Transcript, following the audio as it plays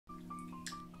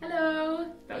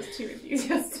was too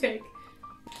enthusiastic.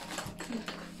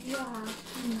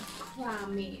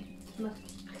 Macrame. Macrame.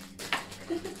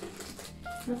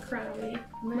 Macrame?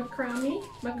 Macrame?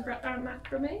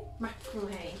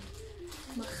 Macrame.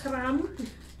 Macrame.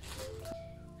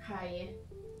 Hi.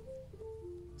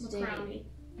 Macrame.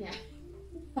 Yeah.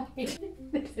 This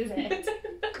is it.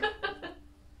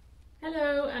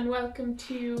 Hello and welcome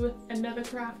to another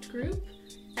craft group.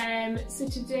 So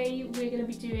today we're going to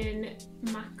be doing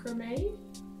macrame.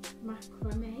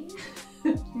 Macrame?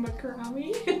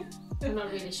 Macrame. I'm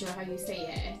not really sure how you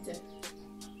say it.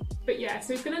 But yeah,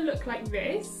 so it's going to look like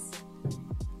this.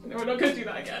 No, we're not going to do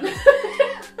that again.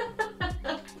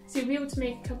 So you'll be able to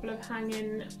make a couple of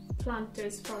hanging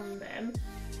planters from them.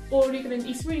 Or you're going to,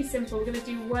 it's really simple, we're going to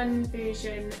do one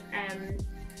version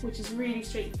which is really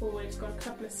straightforward. It's got a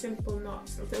couple of simple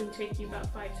knots, it'll only take you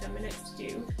about 5-10 minutes to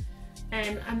do.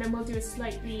 And then we'll do a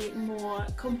slightly more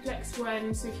complex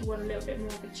one, so if you want a little bit more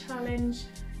of a challenge,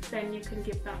 then you can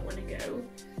give that one a go.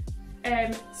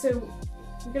 So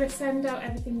we're going to send out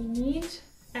everything you need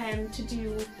to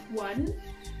do one.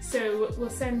 So we'll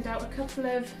send out a couple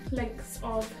of lengths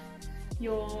of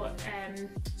your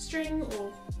string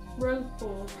or rope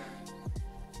or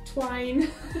twine,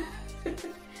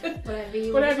 whatever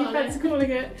you fancy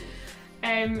calling it.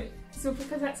 So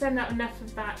we'll send out enough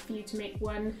of that for you to make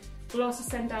one. We'll also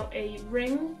send out a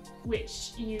ring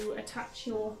which you attach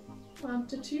your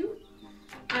planter to,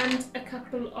 and a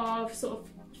couple of sort of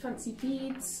fancy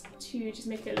beads to just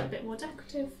make it a little bit more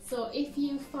decorative. So if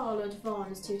you followed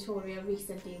Vaughn's tutorial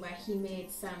recently where he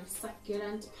made some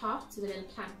succulent pots with little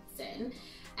plants in,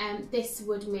 this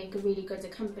would make a really good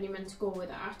accompaniment to go with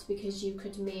that, because you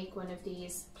could make one of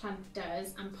these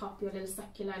planters and pop your little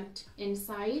succulent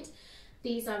inside.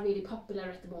 These are really popular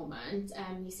at the moment.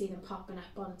 You see them popping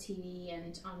up on TV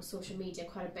and on social media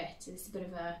quite a bit. It's a bit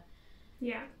of a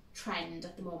trend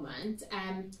at the moment.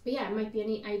 But yeah, it might be a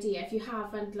neat idea. If you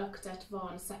haven't looked at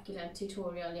Vaughn's succulent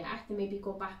tutorial yet, then maybe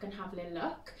go back and have a little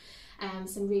look.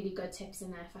 Some really good tips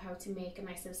in there for how to make a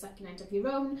nice little succulent of your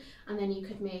own, and then you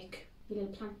could make your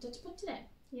little planter to put it in.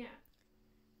 Yeah.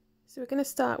 So we're going to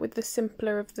start with the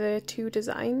simpler of the two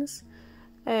designs.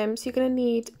 So you're going to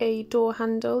need a door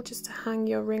handle just to hang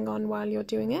your ring on while you're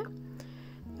doing it.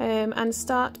 And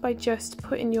start by just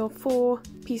putting your 4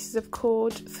 pieces of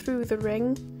cord through the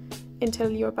ring until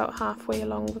you're about halfway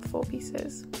along with 4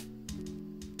 pieces.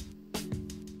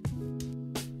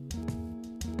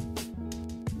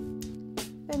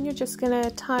 Then you're just going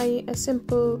to tie a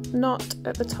simple knot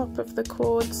at the top of the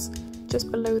cords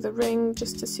just below the ring,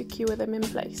 just to secure them in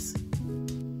place.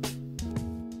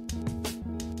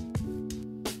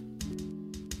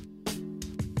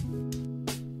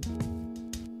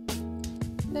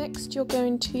 Next, you're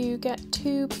going to get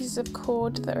 2 pieces of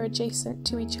cord that are adjacent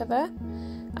to each other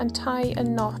and tie a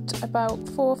knot about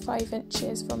 4 or 5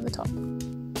 inches from the top.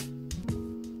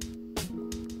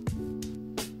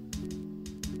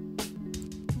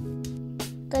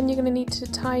 Then you're going to need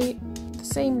to tie the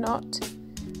same knot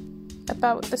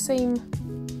about the same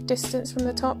distance from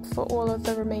the top for all of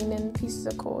the remaining pieces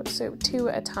of cord, so 2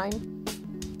 at a time.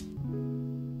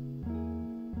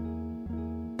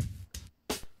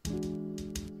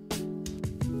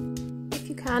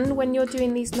 When you're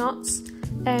doing these knots,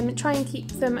 try and keep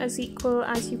them as equal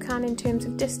as you can in terms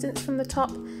of distance from the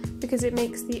top, because it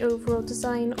makes the overall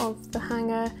design of the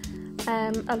hanger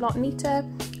a lot neater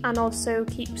and also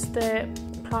keeps the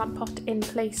plant pot in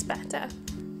place better.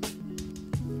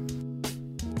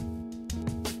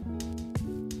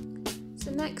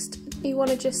 So next you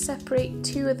want to just separate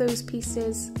 2 of those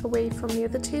pieces away from the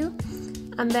other 2,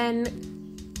 and then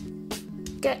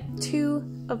get 2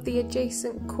 of the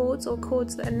adjacent cords or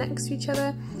cords that are next to each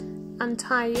other and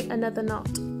tie another knot.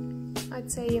 I'd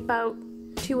say about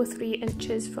 2 or 3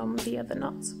 inches from the other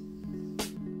knots.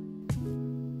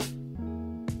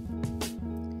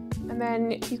 And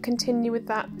then you continue with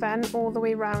that then all the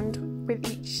way around with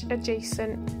each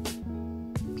adjacent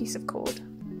piece of cord.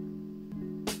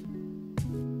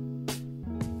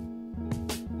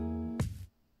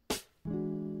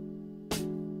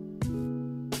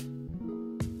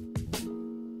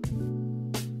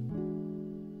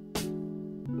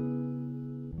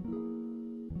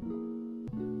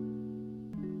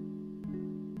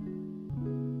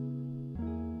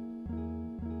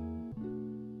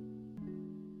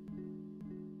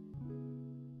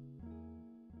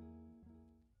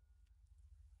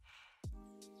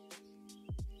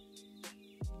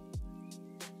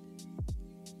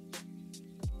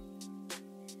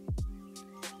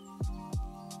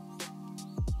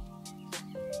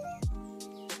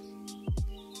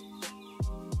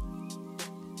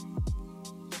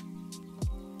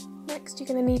 Next you're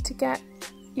going to need to get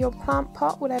your plant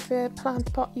pot, whatever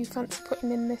plant pot you fancy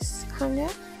putting in this hanger.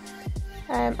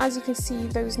 As you can see,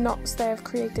 those knots there have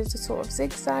created a sort of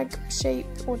zigzag shape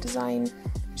or design,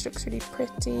 which looks really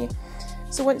pretty.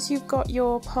 So once you've got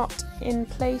your pot in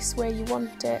place where you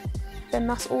want it, then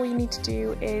that's all you need to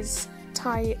do is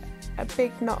tie a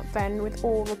big knot then with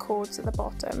all the cords at the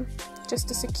bottom, just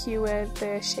to secure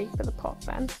the shape of the pot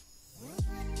then.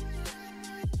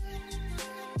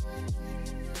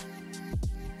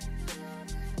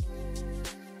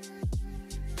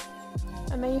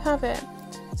 And there you have it.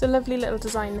 It's a lovely little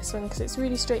design, this one, because it's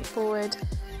really straightforward,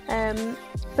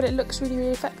 but it looks really,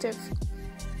 really effective.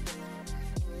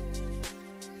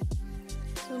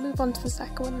 So we'll move on to the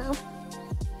second one now.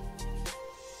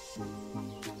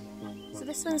 So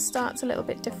this one starts a little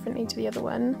bit differently to the other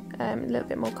one, a little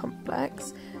bit more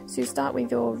complex. So you start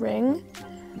with your ring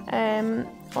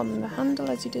on the handle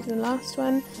as you did in the last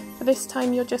one, but this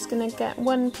time you're just going to get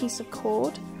one piece of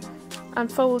cord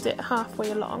and fold it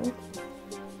halfway along.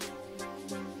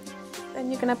 Then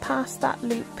you're going to pass that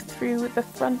loop through the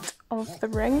front of the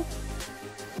ring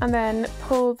and then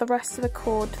pull the rest of the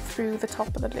cord through the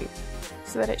top of the loop,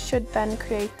 so that it should then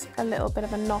create a little bit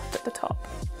of a knot at the top.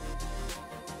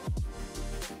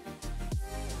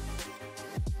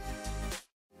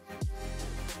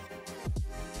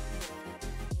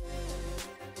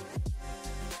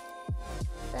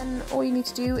 Then all you need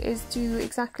to do is do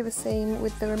exactly the same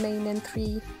with the remaining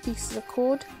 3 pieces of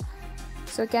cord.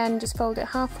 So again, just fold it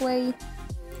halfway,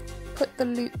 put the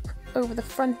loop over the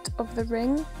front of the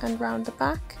ring and round the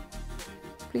back.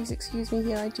 Please excuse me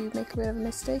here, I do make a bit of a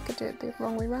mistake, I do it the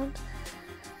wrong way round.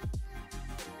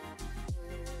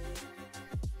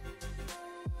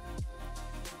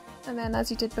 And then, as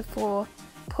you did before,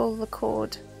 pull the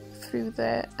cord through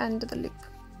the end of the loop.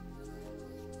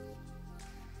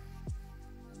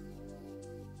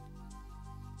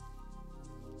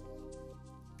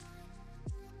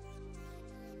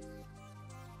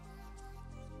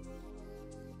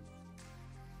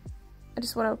 I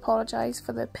just want to apologise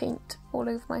for the paint all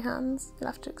over my hands,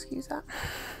 you'll have to excuse that.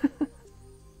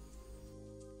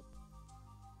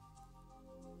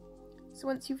 So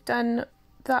once you've done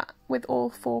that with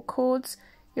all 4 cords,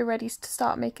 you're ready to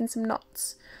start making some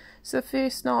knots. So the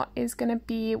first knot is going to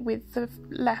be with the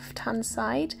left hand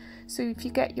side. So if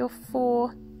you get your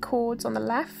 4 cords on the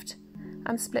left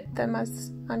and split them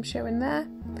as I'm showing there,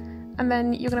 and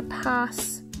then you're going to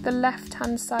pass the left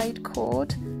hand side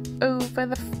cord over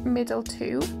the middle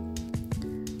 2,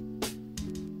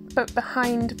 but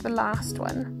behind the last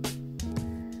one.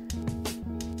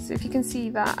 So if you can see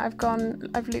that, I've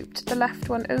looped the left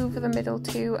one over the middle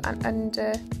 2 and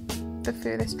under the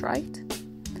furthest right,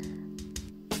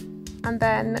 and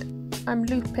then I'm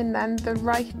looping then the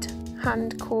right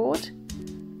hand cord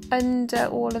under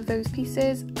all of those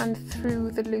pieces and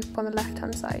through the loop on the left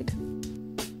hand side,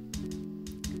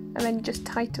 and then you just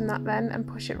tighten that then and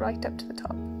push it right up to the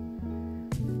top.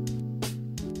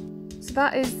 So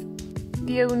that is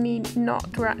the only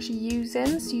knot we're actually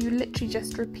using, so you literally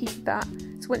just repeat that.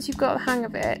 So once you've got the hang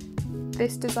of it,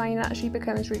 this design actually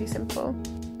becomes really simple.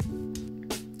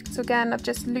 So again, I've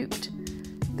just looped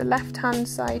the left hand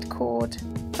side cord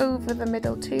over the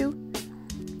middle 2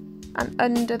 and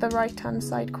under the right hand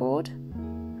side cord,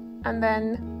 and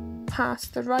then pass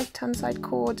the right hand side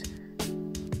cord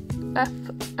up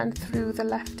and through the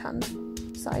left hand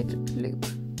side loop.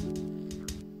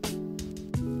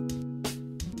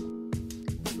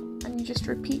 And you just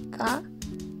repeat that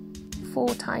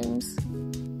 4 times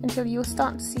until you'll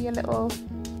start to see a little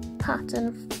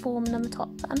pattern forming on the top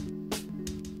then.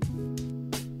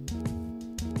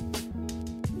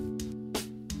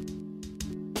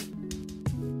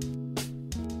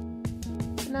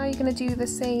 So now you're going to do the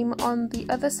same on the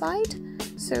other side.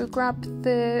 So grab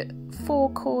the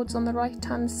 4 cords on the right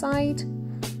hand side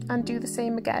and do the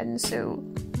same again. So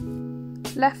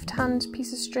left hand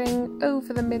piece of string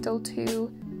over the middle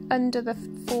 2, under the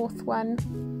 4th one,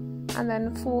 and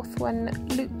then 4th one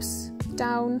loops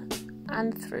down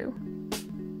and through.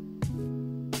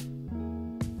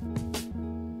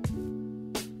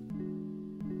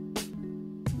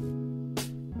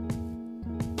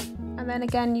 And then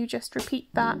again you just repeat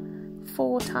that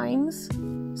 4 times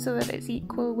so that it's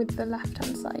equal with the left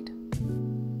hand side.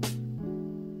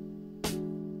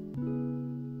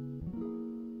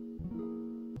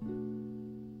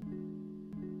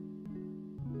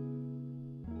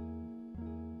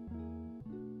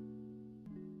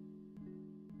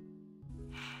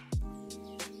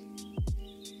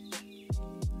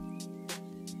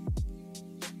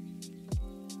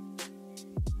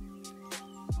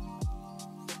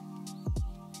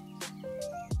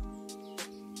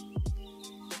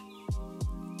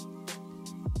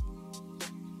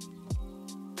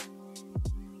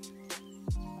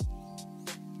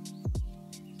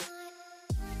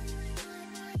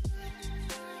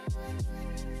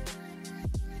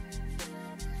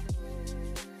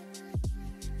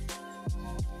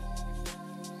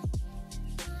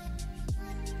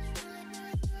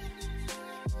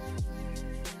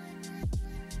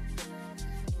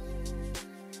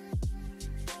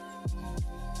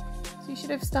 You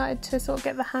should have started to sort of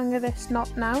get the hang of this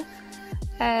knot now.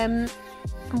 And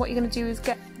what you're going to do is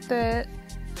get the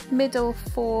middle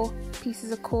 4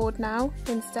 pieces of cord now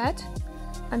instead,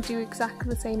 and do exactly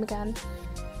the same again.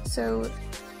 So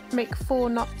make 4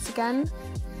 knots again,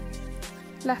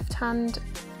 left hand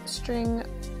string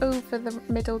over the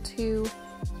middle 2,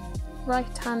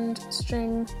 right hand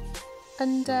string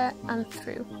under and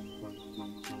through.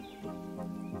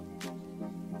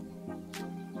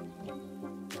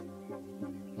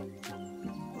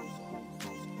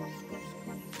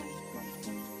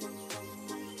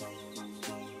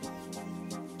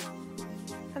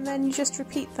 And then you just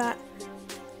repeat that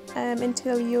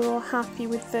until you're happy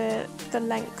with the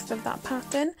length of that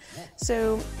pattern.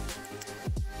 So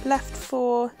left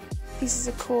 4 pieces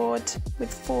of cord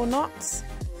with 4 knots,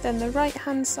 then the right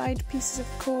hand side pieces of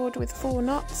cord with 4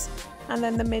 knots, and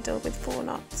then the middle with 4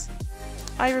 knots.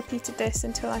 I repeated this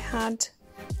until I had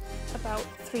about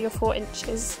 3 or 4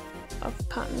 inches of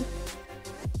pattern.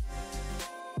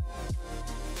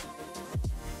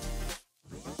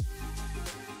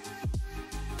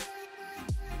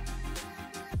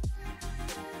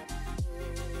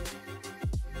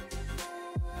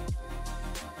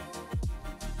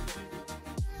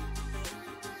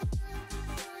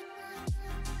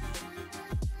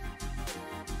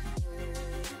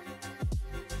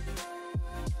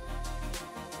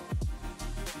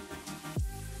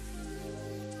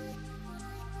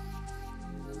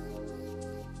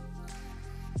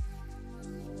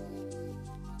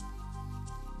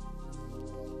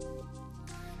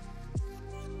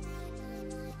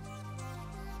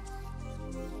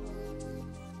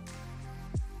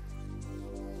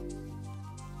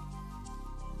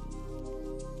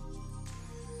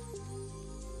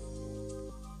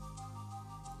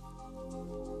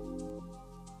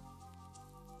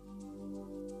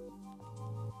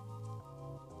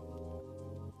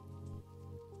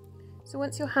 So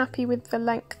once you're happy with the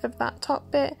length of that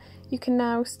top bit, you can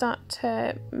now start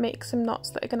to make some knots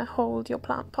that are going to hold your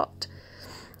plant pot.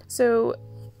 So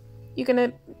you're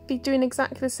going to be doing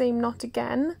exactly the same knot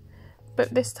again,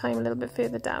 but this time a little bit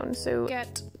further down. So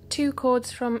get 2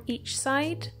 cords from each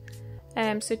side,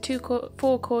 so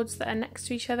 4 cords that are next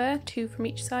to each other, 2 from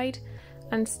each side,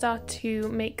 and start to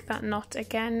make that knot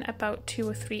again about 2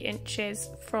 or 3 inches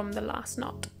from the last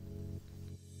knot.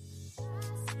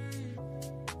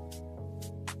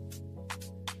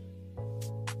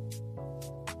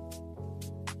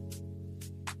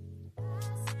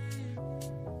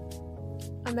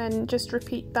 And then just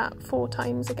repeat that 4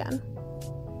 times again.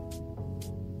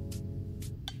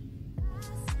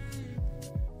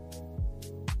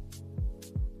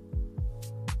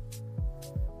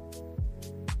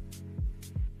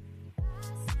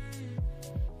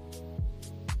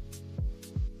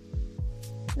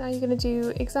 Now you're going to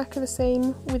do exactly the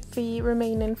same with the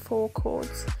remaining 4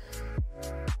 cords.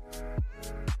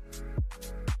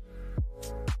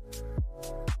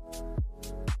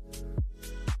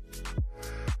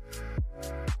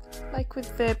 Like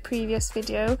with the previous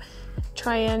video,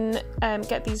 try and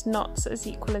get these knots as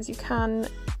equal as you can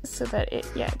so that it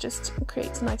just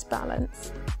creates a nice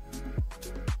balance.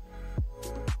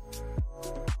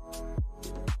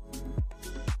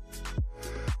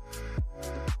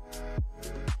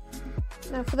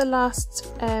 Now for the last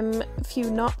few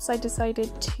knots, I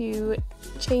decided to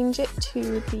change it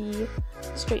to the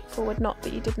straightforward knot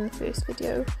that you did in the first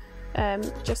video,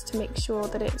 just to make sure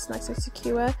that it's nice and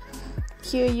secure.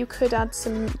 Here you could add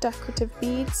some decorative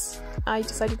beads. I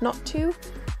decided not to,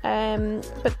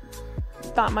 but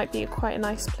that might be quite a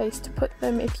nice place to put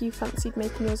them if you fancied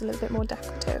making yours a little bit more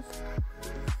decorative.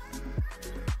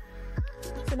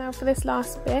 So now for this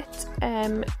last bit,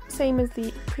 same as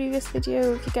the previous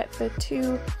video, if you get the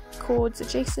 2 cords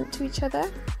adjacent to each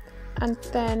other and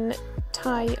then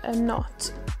tie a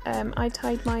knot. I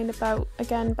tied mine about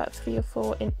 3 or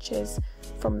 4 inches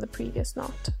from the previous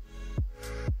knot.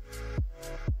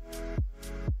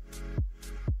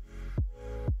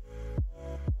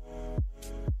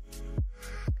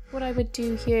 What I would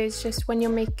do here is just when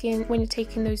you're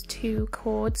taking those 2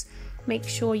 cords, make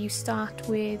sure you start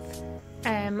with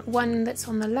one that's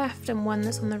on the left and one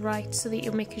that's on the right, so that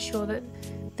you're making sure that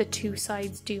the 2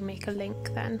 sides do make a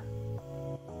link then.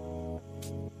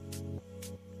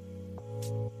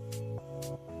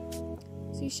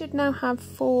 So you should now have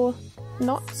 4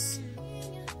 knots,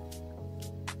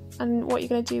 and what you're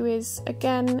going to do is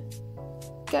again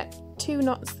get 2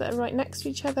 knots that are right next to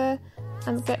each other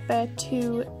and get their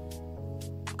 2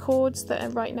 cords that are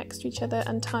right next to each other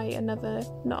and tie another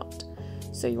knot.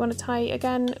 So you want to tie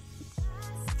again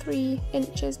 3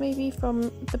 inches maybe from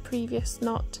the previous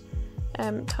knot,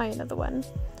 tie another one.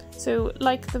 So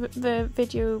like the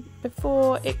video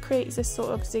before, it creates this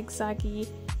sort of zigzaggy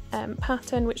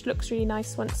pattern which looks really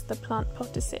nice once the plant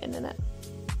pot is sitting in it.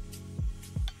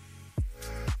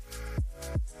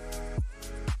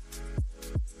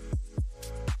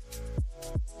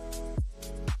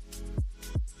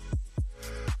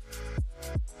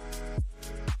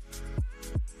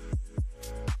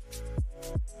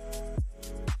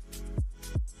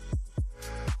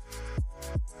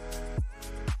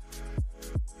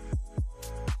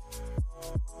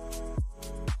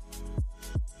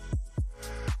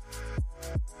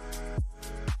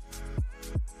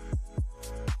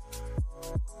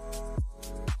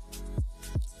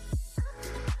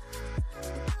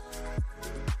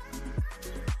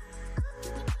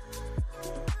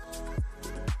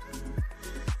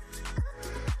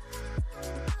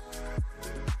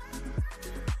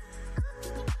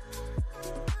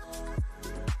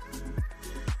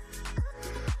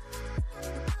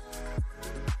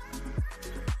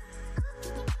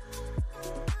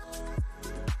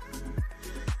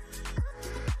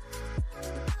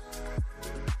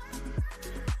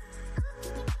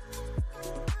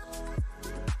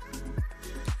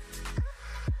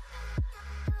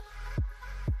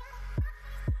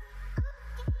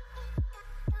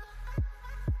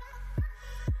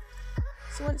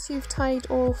 So once you've tied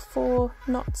all 4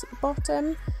 knots at the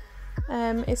bottom,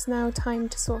 it's now time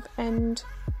to sort of end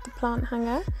the plant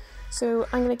hanger. So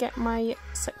I'm going to get my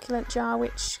succulent jar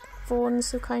which Vaughan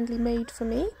so kindly made for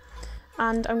me,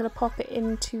 and I'm going to pop it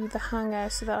into the hanger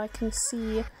so that I can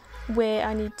see where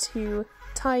I need to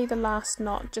tie the last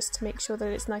knot, just to make sure that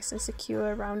it's nice and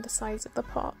secure around the sides of the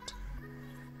pot.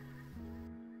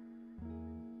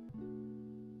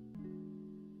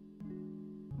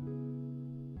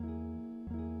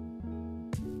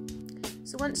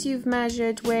 So once you've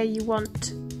measured where you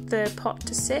want the pot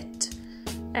to sit,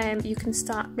 you can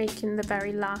start making the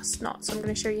very last knot. So I'm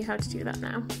going to show you how to do that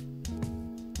now.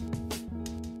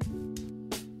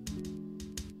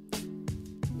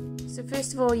 So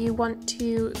first of all, you want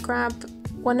to grab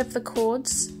one of the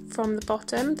cords from the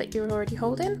bottom that you're already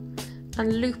holding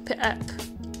and loop it up.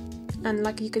 And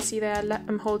like you can see there,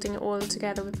 I'm holding it all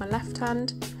together with my left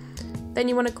hand. Then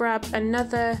you want to grab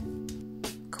another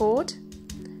cord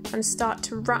and start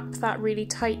to wrap that really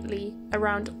tightly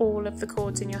around all of the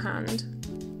cords in your hand.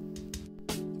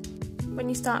 When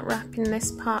you start wrapping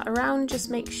this part around, just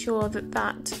make sure that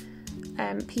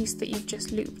that piece that you've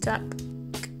just looped up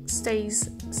stays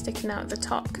sticking out at the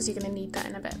top, because you're going to need that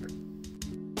in a bit.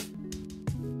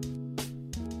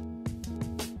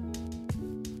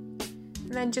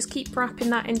 And then just keep wrapping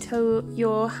that until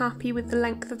you're happy with the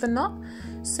length of the knot.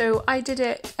 So I did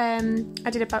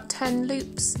about 10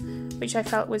 loops, which I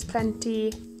felt was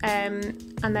plenty, and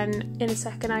then in a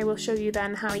second I will show you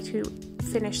then how to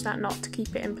finish that knot to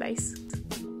keep it in place.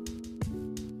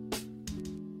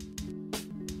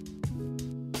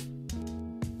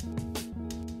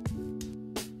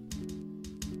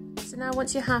 So now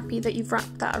once you're happy that you've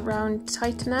wrapped that around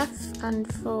tight enough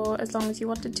and for as long as you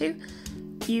wanted to,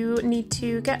 you need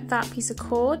to get that piece of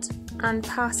cord and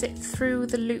pass it through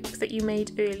the loop that you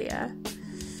made earlier.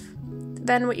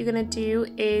 Then what you're going to do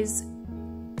is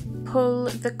pull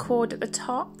the cord at the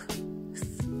top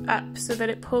up so that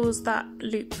it pulls that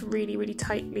loop really, really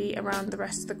tightly around the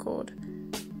rest of the cord.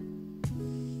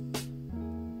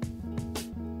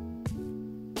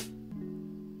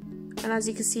 And as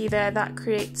you can see there, that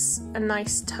creates a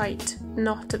nice tight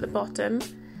knot at the bottom,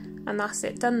 and that's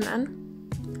it done then.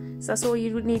 So that's all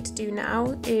you would need to do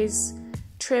now, is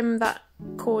trim that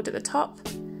cord at the top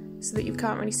so that you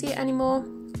can't really see it anymore,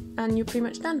 and you're pretty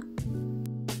much done.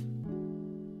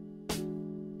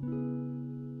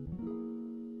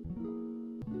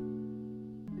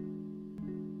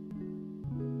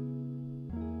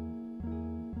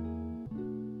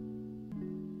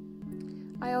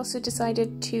 I also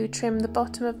decided to trim the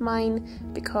bottom of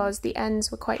mine because the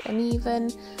ends were quite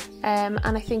uneven, and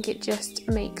I think it just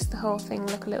makes the whole thing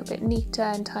look a little bit neater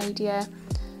and tidier,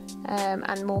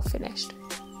 and more finished.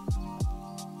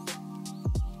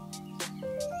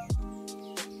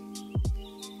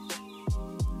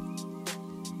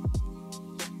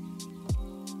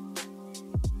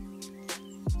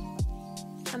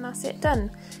 And that's it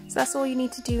done. So that's all you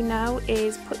need to do now,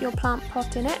 is put your plant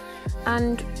pot in it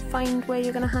and find where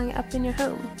you're going to hang it up in your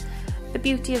home. The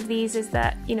beauty of these is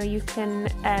that, you know, you can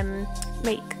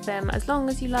make them as long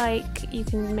as you like, you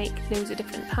can make loads of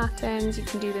different patterns, you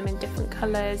can do them in different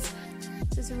colours.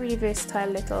 So it's a really versatile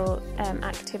little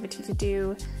activity to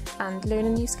do and learn a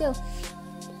new skill.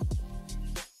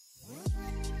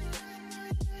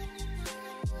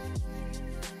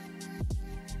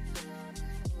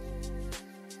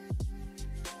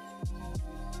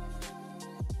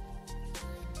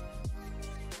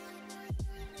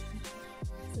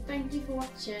 thank you for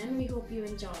watching. We hope you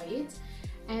enjoyed.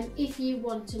 If you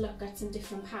want to look at some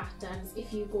different patterns,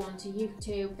 if you go onto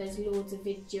YouTube, there's loads of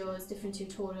videos, different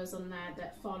tutorials on there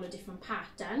that follow different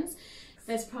patterns.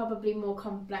 There's probably more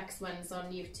complex ones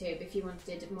on YouTube if you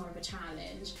wanted more of a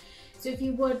challenge. So if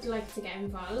you would like to get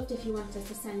involved, if you want us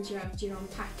to send you out your own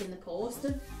pack in the post,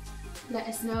 let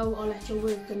us know or let your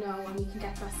worker know and we can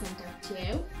get that sent out to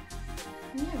you.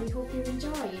 And yeah, we hope you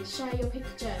enjoyed. Share your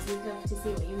pictures, we'd love to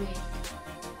see what you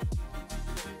make.